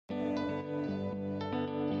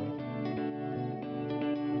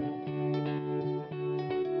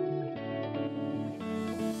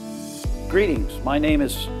Greetings, my name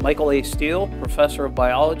is Michael A. STEELE, Professor of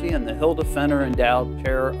Biology and the Hilda Fenner Endowed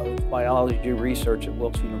Chair of Biology Research at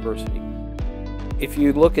Wilkes University. If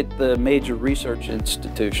you look at the major research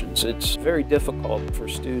institutions, it's very difficult for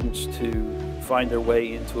students to find their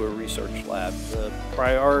way into a research lab. The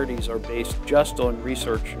priorities are based just on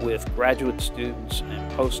research with graduate students and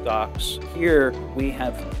postdocs. Here we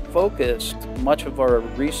have focused much of our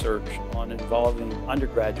research on involving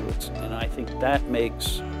undergraduates, and I think that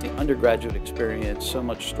makes the undergraduate experience so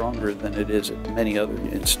much stronger than it is at many other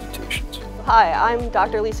institutions. Hi, I'm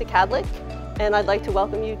Dr. Lisa KADLEC, and I'd like to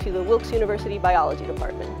welcome you to the Wilkes University Biology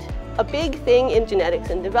Department. A big thing in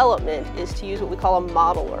genetics and development is to use what we call a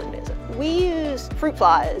model organism. We use fruit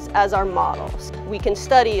flies as our models. We can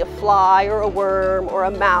study a fly or a worm or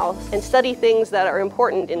a mouse and study things that are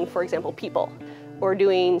important in, for example, people. Or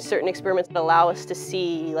doing certain experiments that allow us to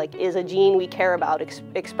see, like, is a gene we care about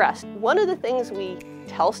expressed. One of the things we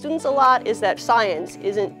tell students a lot is that science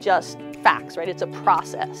isn't just facts, right? It's a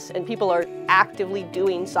process, and people are actively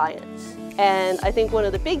doing science. And I think one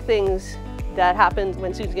of the big things that happens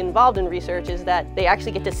when students get involved in research is that they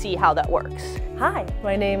actually get to see how that works. Hi,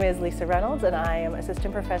 my name is Lisa Reynolds and I am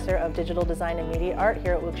Assistant Professor of Digital Design and Media Art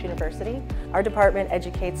here at Wilkes University. Our department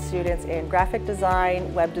educates students in graphic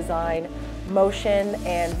design, web design, motion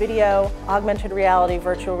and video, augmented reality,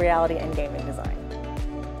 virtual reality, and gaming design.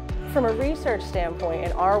 From a research standpoint,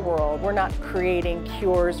 in our world, we're not creating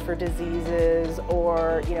cures for diseases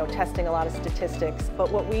or testing a lot of statistics, but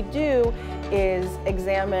what we do is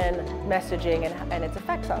examine messaging and its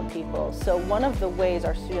effects on people. So one of the ways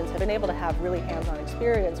our students have been able to have really hands-on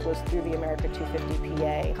experience was through the America 250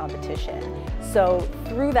 PA competition. So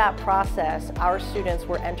through that process, our students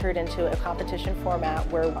were entered into a competition format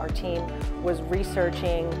where our team was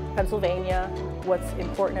researching Pennsylvania, what's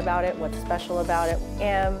important about it, what's special about it,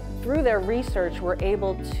 and through their research, we're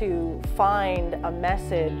able to find a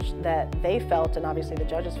message that they felt, and obviously the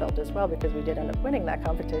judges felt as well because we did end up winning that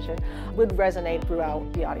competition, would resonate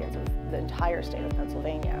throughout the audience of the entire state of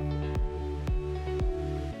Pennsylvania.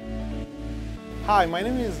 Hi, my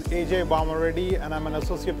name is AJAY BOMMAREDDY and I'm an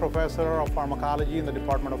Associate Professor of Pharmacology in the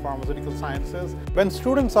Department of Pharmaceutical Sciences. When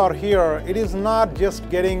students are here, it is not just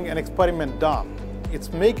getting an experiment done.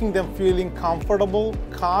 It's making them feeling comfortable,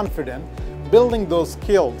 confident, building those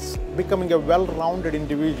skills, becoming a well-rounded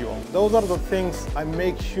individual. Those are the things I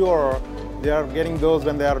make sure they are getting those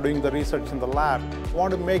when they are doing the research in the lab. I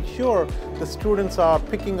want to make sure the students are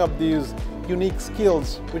picking up these unique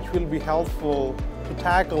skills which will be helpful to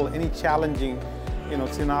tackle any challenging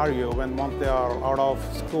scenario once they are out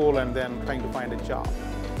of school and then trying to find a job.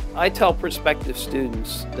 I tell prospective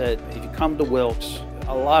students that if you come to Wilkes,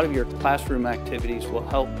 a lot of your classroom activities will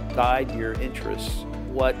help guide your interests.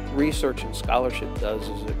 What research and scholarship does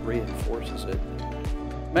is it reinforces it.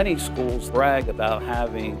 Many schools brag about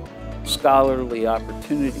having scholarly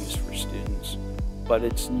opportunities for students, but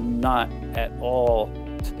it's not at all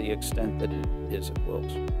to the extent that it is at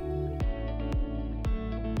Wilkes.